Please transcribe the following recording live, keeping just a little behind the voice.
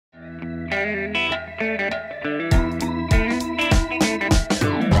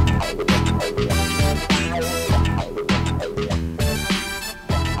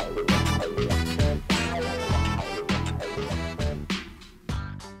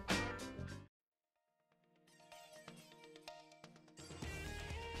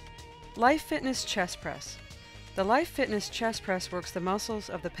Life Fitness Chest Press. The Life Fitness Chest Press works the muscles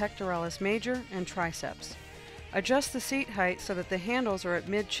of the pectoralis major and triceps. Adjust the seat height so that the handles are at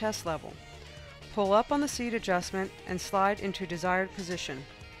mid-chest level. Pull up on the seat adjustment and slide into desired position.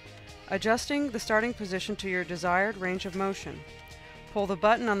 Adjusting the starting position to your desired range of motion. Pull the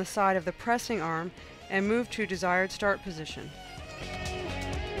button on the side of the pressing arm and move to desired start position.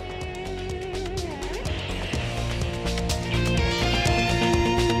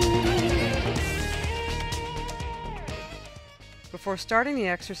 Before starting the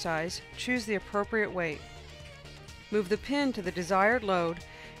exercise, choose the appropriate weight. Move the pin to the desired load,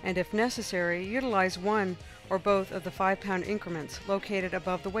 and if necessary, utilize one or both of the 5-pound increments located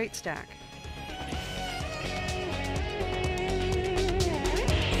above the weight stack.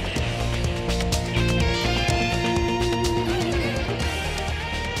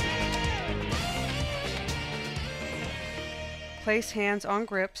 Place hands on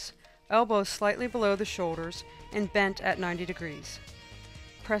grips, elbows slightly below the shoulders, and bent at 90 degrees.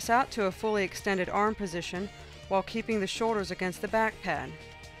 Press out to a fully extended arm position while keeping the shoulders against the back pad.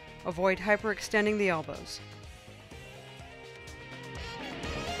 Avoid hyperextending the elbows.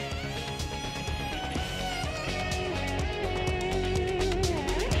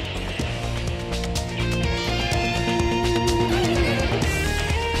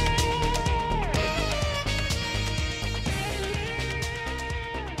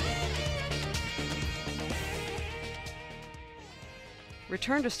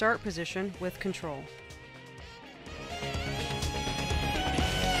 Return to start position with control.